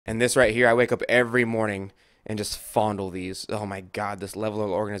And this right here, I wake up every morning and just fondle these. Oh my God, this level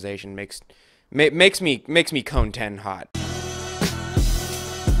of organization makes me cone 10 hot.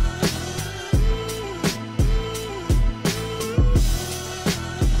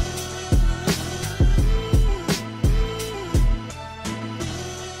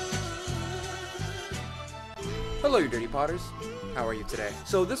 Hello, you dirty potters. How are you today?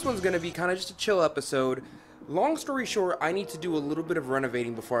 So this one's gonna be kind of just a chill episode. Long story short, I need to do a little bit of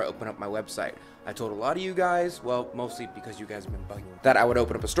renovating before I open up my website. I told a lot of you guys, well, mostly because you guys have been bugging me, that I would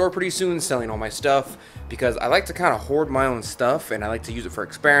open up a store pretty soon selling all my stuff, because I like to kind of hoard my own stuff and I like to use it for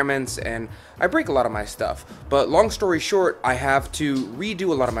experiments, and I break a lot of my stuff. But long story short, I have to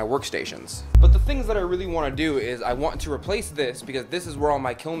redo a lot of my workstations. But the things that I really want to do is I want to replace this, because this is where all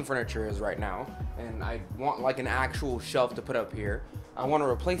my kiln furniture is right now, and I want like an actual shelf to put up here. I want to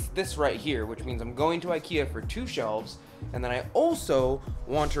replace this right here, which means I'm going to Ikea for 2 shelves, and then I also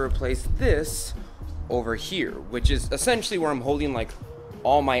want to replace this over here, which is essentially where I'm holding like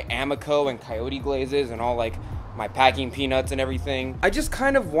all my Amico and Coyote glazes and all like my packing peanuts and everything. I just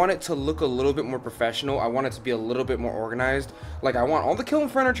kind of want it to look a little bit more professional. I want it to be a little bit more organized. Like, I want all the kiln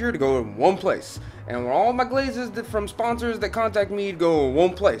furniture to go in one place, and I want all my glazes from sponsors that contact me to go in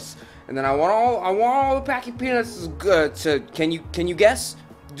one place. And then I want all the packing peanuts to can you guess?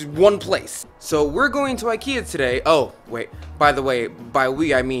 Just one place. So we're going to Ikea today. Oh, wait. By the way, by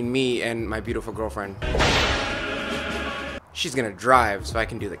we I mean me and my beautiful girlfriend. She's gonna drive so I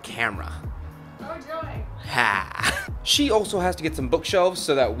can do the camera. Oh joy. Ha. She also has to get some bookshelves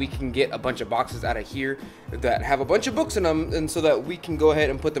so that we can get a bunch of boxes out of here that have a bunch of books in them, and so that we can go ahead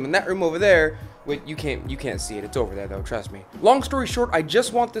and put them in that room over there. Wait, you can't see it. It's over there though, trust me. Long story short, I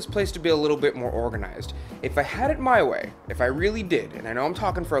just want this place to be a little bit more organized. If I had it my way, if I really did, and I know I'm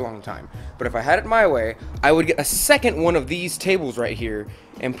talking for a long time, but if I had it my way, I would get a second one of these tables right here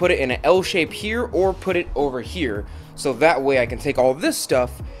and put it in an L shape here, or put it over here, so that way I can take all this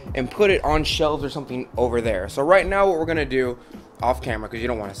stuff and put it on shelves or something over there. So right now what we're gonna do, off camera because you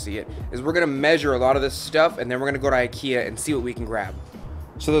don't want to see it, is we're gonna measure a lot of this stuff, and then we're gonna go to Ikea and see what we can grab.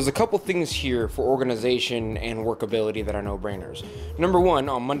 So there's a couple things here for organization and workability that are no-brainers. Number one,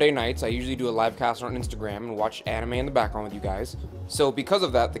 on Monday nights, I usually do a live cast on Instagram and watch anime in the background with you guys. So because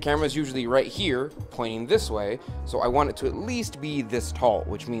of that, the camera is usually right here, pointing this way, so I want it to at least be this tall,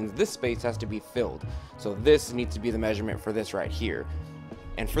 which means this space has to be filled. So this needs to be the measurement for this right here.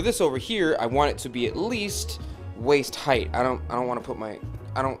 And for this over here, I want it to be at least waist height. I don't really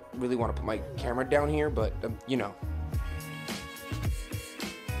want to put my camera down here, but you know.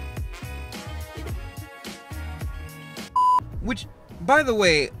 Which, by the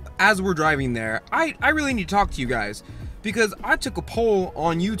way, as we're driving there, I really need to talk to you guys, because I took a poll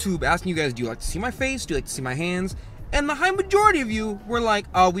on YouTube asking you guys, do you like to see my face? Do you like to see my hands? And the high majority of you were like,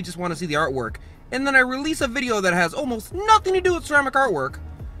 oh, we just want to see the artwork. And then I release a video that has almost nothing to do with ceramic artwork,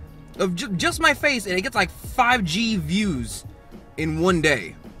 of just my face, and it gets like 5G views in one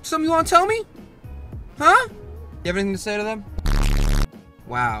day. Something you want to tell me? Huh? You have anything to say to them?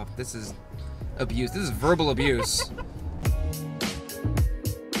 Wow, this is abuse. This is verbal abuse.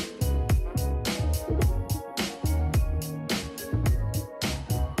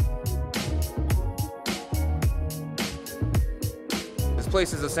 This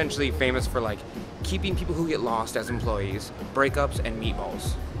place is essentially famous for like keeping people who get lost as employees, breakups, and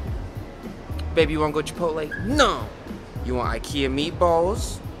meatballs. Baby, you wanna go Chipotle? No! You want Ikea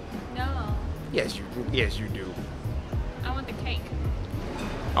meatballs? No. Yes, you do. I want the cake.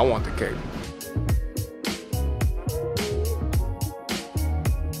 I want the cake.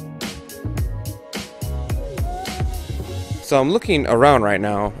 So I'm looking around right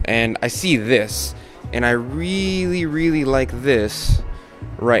now, and I see this, and I really like this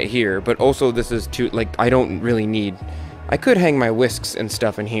right here, but also this is too, like, I don't really need, I could hang my whisks and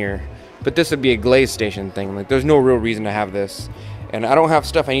stuff in here, but this would be a glaze station thing. Like, there's no real reason to have this, and I don't have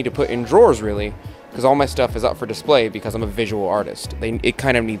stuff I need to put in drawers really, because all my stuff is up for display because I'm a visual artist. It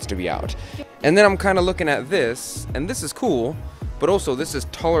kind of needs to be out. And then I'm kind of looking at this, and this is cool, but also this is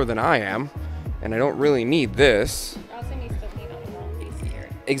taller than I am, and I don't really need this. It also needs to lean on the wall piece here.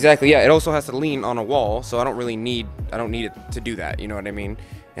 Exactly, yeah, it also has to lean on a wall, so I don't need it to do that, you know what I mean?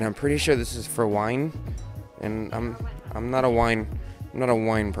 And I'm pretty sure this is for wine, and I'm not a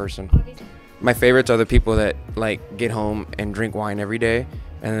wine person. My favorites are the people that like get home and drink wine every day,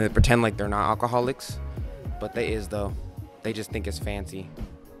 and then they pretend like they're not alcoholics, but they is though. They just think it's fancy.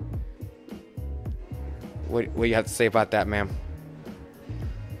 What do you have to say about that, ma'am?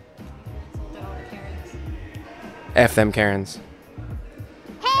 F them Karens.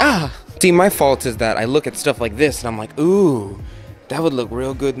 Ah! See, my fault is that I look at stuff like this and I'm like, ooh, that would look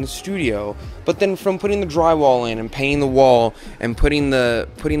real good in the studio. But then from putting the drywall in and painting the wall and putting the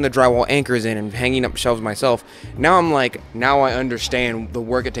drywall anchors in and hanging up shelves myself, now I'm like, now I understand the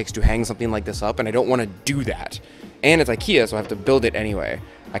work it takes to hang something like this up, and I don't want to do that. And it's Ikea, so I have to build it anyway.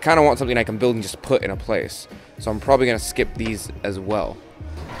 I kind of want something I can build and just put in a place. So I'm probably going to skip these as well.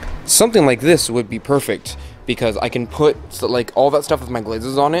 Something like this would be perfect because I can put like all that stuff with my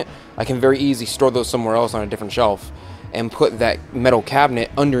glazes on it. I can very easily store those somewhere else on a different shelf and put that metal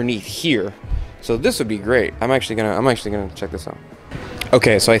cabinet underneath here. So this would be great. I'm actually gonna check this out.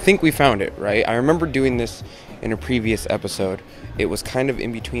 Okay, so I think we found it, right? I remember doing this in a previous episode. It was kind of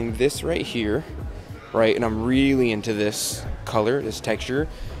in between this right here, right? And I'm really into this color, this texture,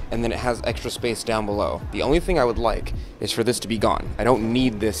 and then it has extra space down below. The only thing I would like is for this to be gone. I don't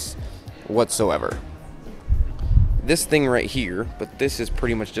need this whatsoever. This thing right here, but this is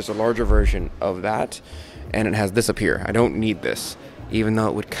pretty much just a larger version of that, and it has this up here. I don't need this, even though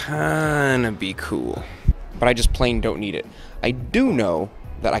it would kind of be cool, but I just plain don't need it. I do know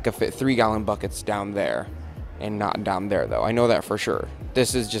that I could fit 3-gallon buckets down there and not down there though. I know that for sure.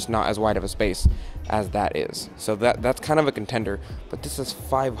 This is just not as wide of a space as that is. So that's kind of a contender, but this is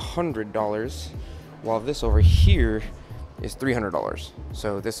 $500 while this over here is $300.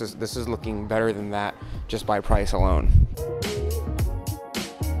 So this is looking better than that just by price alone.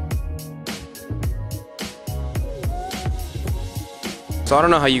 So I don't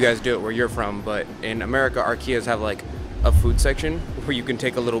know how you guys do it where you're from, but in America, Ikeas have like a food section where you can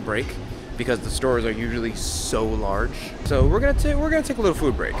take a little break because the stores are usually so large. So we're gonna take a little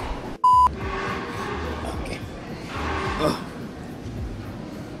food break. Okay. Oh.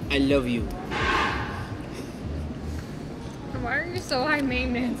 I love you. Why are you so high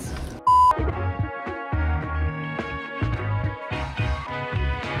maintenance?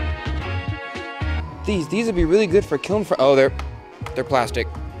 These would be really good for kiln for. Oh, they're plastic.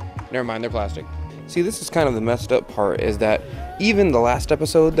 Never mind, they're plastic. See, this is kind of the messed up part, is that even the last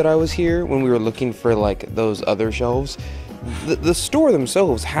episode that I was here when we were looking for like those other shelves, the store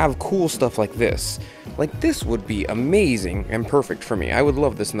themselves have cool stuff like this. Like this would be amazing and perfect for me. I would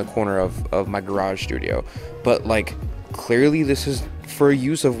love this in the corner of my garage studio. But like clearly this is for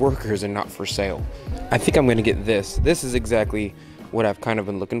use of workers and not for sale. I think I'm gonna get this. This is exactly what I've kind of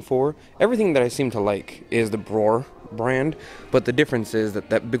been looking for. Everything that I seem to like is the Bror brand, but the difference is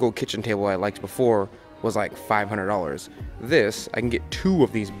that big old kitchen table I liked before was like $500. This, I can get 2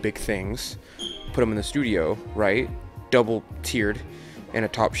 of these big things, put them in the studio, right? Double tiered in a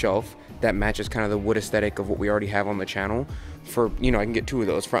top shelf that matches kind of the wood aesthetic of what we already have on the channel. For, you know, I can get 2 of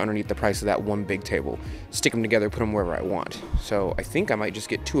those for underneath the price of that one big table. Stick them together, put them wherever I want. So I think I might just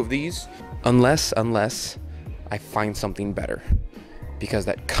get 2 of these, unless I find something better. Because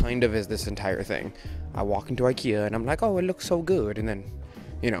that kind of is this entire thing. I walk into Ikea and I'm like, oh, it looks so good. And then,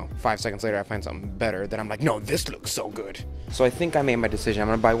 you know, 5 seconds later I find something better. Then I'm like, no, this looks so good. So I think I made my decision. I'm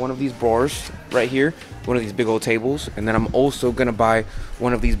gonna buy one of these Brors right here, one of these big old tables. And then I'm also gonna buy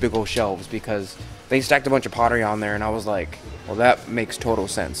one of these big old shelves because they stacked a bunch of pottery on there. And I was like, well, that makes total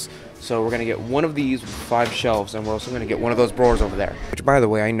sense. So we're gonna get one of these with 5 shelves, and we're also gonna get one of those Brors over there. Which, by the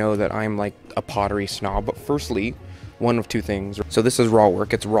way, I know that I'm like a pottery snob, but firstly, one of 2 things. So this is raw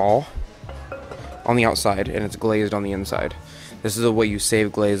work. It's raw on the outside and it's glazed on the inside. This is the way you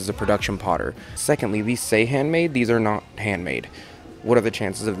save glaze as a production potter. Secondly, these say handmade. These are not handmade. What are the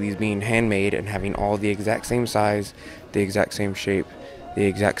chances of these being handmade and having all the exact same size, the exact same shape, the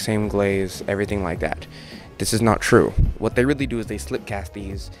exact same glaze, everything like that? This is not true. What they really do is they slip cast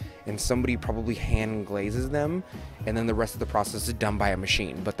these and somebody probably hand glazes them, and then the rest of the process is done by a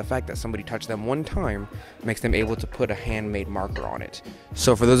machine. But the fact that somebody touched them one time makes them able to put a handmade marker on it.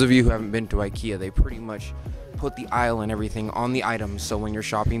 So for those of you who haven't been to Ikea, they pretty much put the aisle and everything on the items, so when you're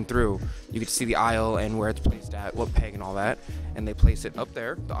shopping through, you get to see the aisle and where it's placed at, what peg and all that, and they place it up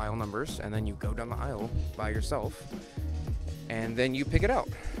there, the aisle numbers, and then you go down the aisle by yourself, and then you pick it out.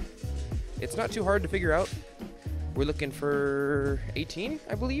 It's not too hard to figure out. We're looking for 18,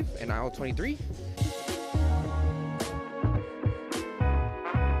 I believe, in aisle 23.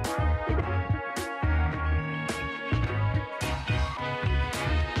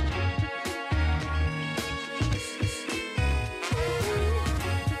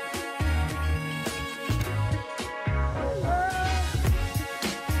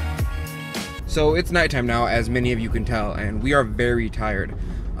 So it's nighttime now, as many of you can tell, and we are very tired.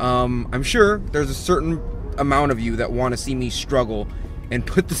 I'm sure there's a certain amount of you that want to see me struggle and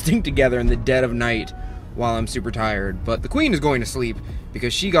put this thing together in the dead of night while I'm super tired, but the queen is going to sleep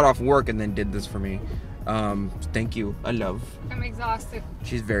because she got off work and then did this for me. Thank you. I love. I'm exhausted.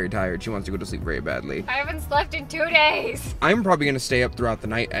 She's very tired. She wants to go to sleep very badly. I haven't slept in 2 days. I'm probably going to stay up throughout the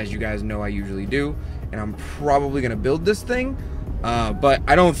night, as you guys know I usually do. And I'm probably going to build this thing. But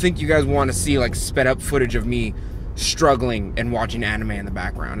I don't think you guys want to see, like, sped up footage of me struggling and watching anime in the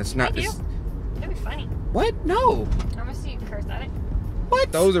background. It's not... I do. That'd be funny. What? No. I'm gonna see you curse at it.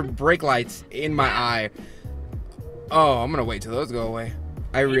 What? Those are brake lights in my eye. Oh, I'm going to wait till those go away.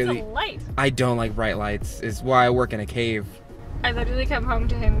 I don't like bright lights. It's why I work in a cave. I literally come home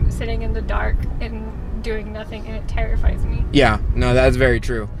to him sitting in the dark and doing nothing, and it terrifies me. Yeah, no, that's very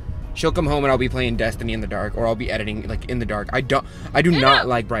true. She'll come home and I'll be playing Destiny in the dark, or I'll be editing like in the dark. I do not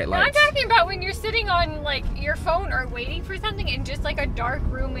like bright lights. I'm talking about when you're sitting on like your phone or waiting for something in just like a dark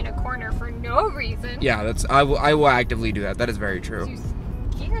room in a corner for no reason. Yeah, I will actively do that. That is very true. You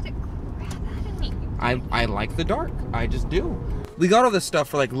scare the crap out of me. I like the dark. I just do. We got all this stuff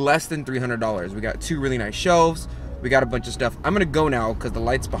for like less than $300. We got 2 really nice shelves. We got a bunch of stuff. I'm gonna go now because the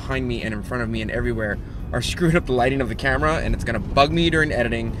lights behind me and in front of me and everywhere are screwing up the lighting of the camera, and it's gonna bug me during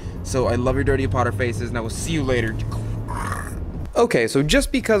editing. So I love your dirty Potter faces, and I will see you later. Okay, so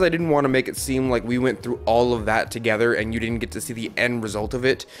just because I didn't want to make it seem like we went through all of that together and you didn't get to see the end result of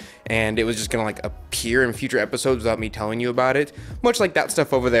it, and it was just gonna like appear in future episodes without me telling you about it, much like that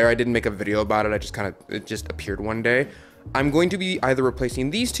stuff over there, I didn't make a video about it. It just appeared one day. I'm going to be either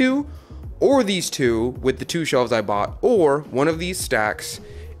replacing these two or these two with the 2 shelves I bought, or one of these stacks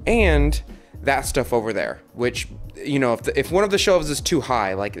and that stuff over there, which, you know, if one of the shelves is too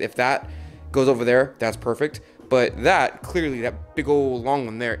high, like if that goes over there, that's perfect. But that, clearly, that big old long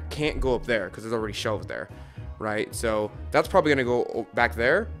one there can't go up there because there's already shelves there, right? So that's probably gonna go back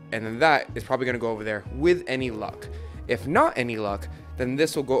there, and then that is probably gonna go over there with any luck. If not any luck, then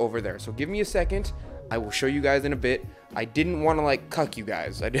this will go over there. So give me a second. I will show you guys in a bit. I didn't want to like cuck you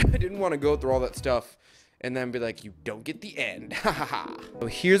guys. I didn't want to go through all that stuff and then be like, you don't get the end. So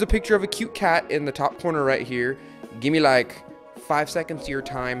here's a picture of a cute cat in the top corner right here. Give me like 5 seconds of your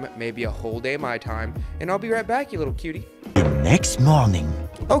time, maybe a whole day of my time, and I'll be right back, you little cutie. The next morning.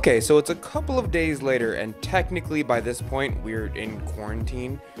 Okay, so it's a couple of days later, and technically by this point we're in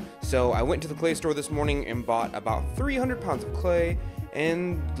quarantine. So I went to the clay store this morning and bought about 300 pounds of clay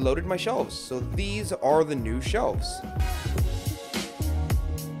and loaded my shelves. So these are the new shelves.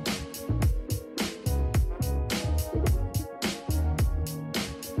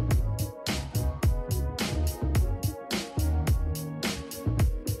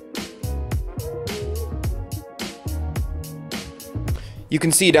 You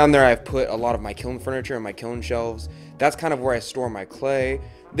can see down there I've put a lot of my kiln furniture and my kiln shelves. That's kind of where I store my clay.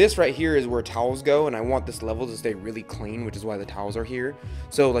 This right here is where towels go, and I want this level to stay really clean, which is why the towels are here.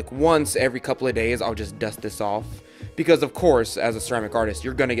 So like once every couple of days, I'll just dust this off. Because of course, as a ceramic artist,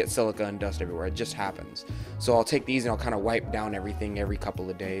 you're gonna get silica and dust everywhere. It just happens. So I'll take these and I'll kind of wipe down everything every couple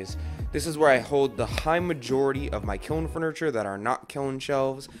of days. This is where I hold the high majority of my kiln furniture that are not kiln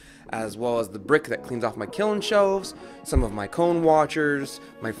shelves, as well as the brick that cleans off my kiln shelves, some of my cone watchers,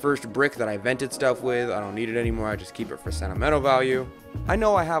 my first brick that I vented stuff with. I don't need it anymore, I just keep it for sentimental value. I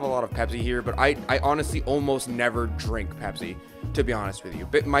know I have a lot of Pepsi here, but I honestly almost never drink Pepsi, to be honest with you.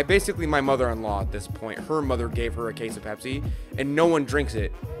 But basically my mother-in-law at this point, her mother gave her a case of Pepsi, and no one drinks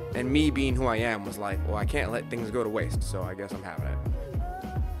it. And me being who I am was like, well, I can't let things go to waste, so I guess I'm having it.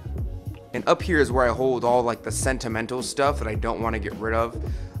 And up here is where I hold all like the sentimental stuff that I don't want to get rid of.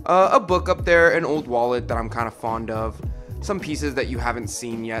 A book up there, an old wallet that I'm kind of fond of, some pieces that you haven't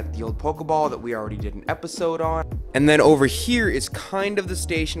seen yet, the old Pokeball that we already did an episode on. And then over here is kind of the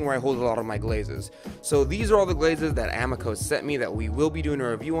station where I hold a lot of my glazes. So these are all the glazes that Amico sent me that we will be doing a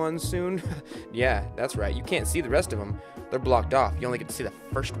review on soon. Yeah, that's right, you can't see the rest of them. They're blocked off. You only get to see the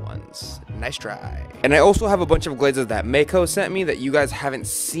first ones. Nice try. And I also have a bunch of glazes that Mako sent me that you guys haven't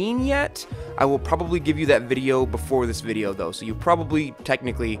seen yet. I will probably give you that video before this video though, so you probably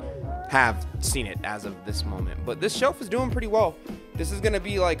technically have seen it as of this moment. But this shelf is doing pretty well. This is gonna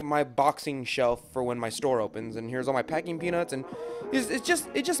be like my boxing shelf for when my store opens, and here's all my packing peanuts, and it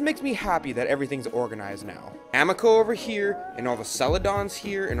just makes me happy that everything's organized now. Amico over here, and all the Celadons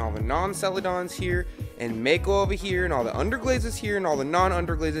here, and all the non-Celadons here, and Mako over here, and all the underglazes here, and all the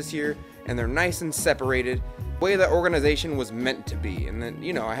non-underglazes here, and they're nice and separated, the way that organization was meant to be. And then,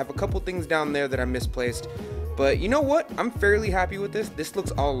 you know, I have a couple things down there that I misplaced, but you know what? I'm fairly happy with this. This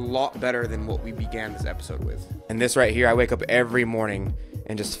looks a lot better than what we began this episode with. And this right here, I wake up every morning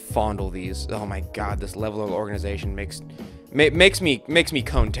and just fondle these. Oh my god, this level of organization makes me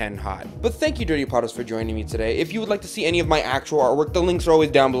cone 10 hot. But thank you, Dirty Potters, for joining me today. If you would like to see any of my actual artwork, the links are always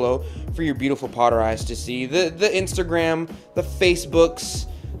down below for your beautiful Potter eyes to see. The Instagram, the Facebooks,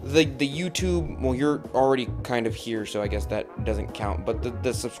 the YouTube, well, you're already kind of here, so I guess that doesn't count, but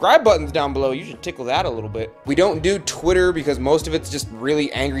the subscribe button's down below. You should tickle that a little bit. We don't do Twitter because most of it's just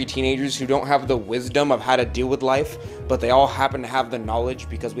really angry teenagers who don't have the wisdom of how to deal with life, but they all happen to have the knowledge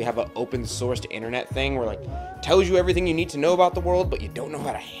because we have an open sourced internet thing where like tells you everything you need to know about the world, but you don't know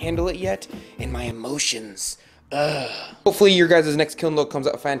how to handle it yet. And my emotions. Ugh. Hopefully your guys' next kiln look comes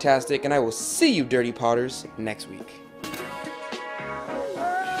out fantastic, and I will see you Dirty Potters next week.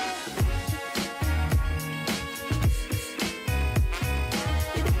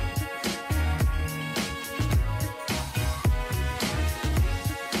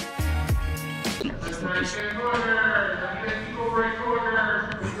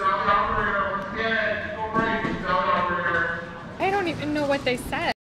 I don't even know what they said.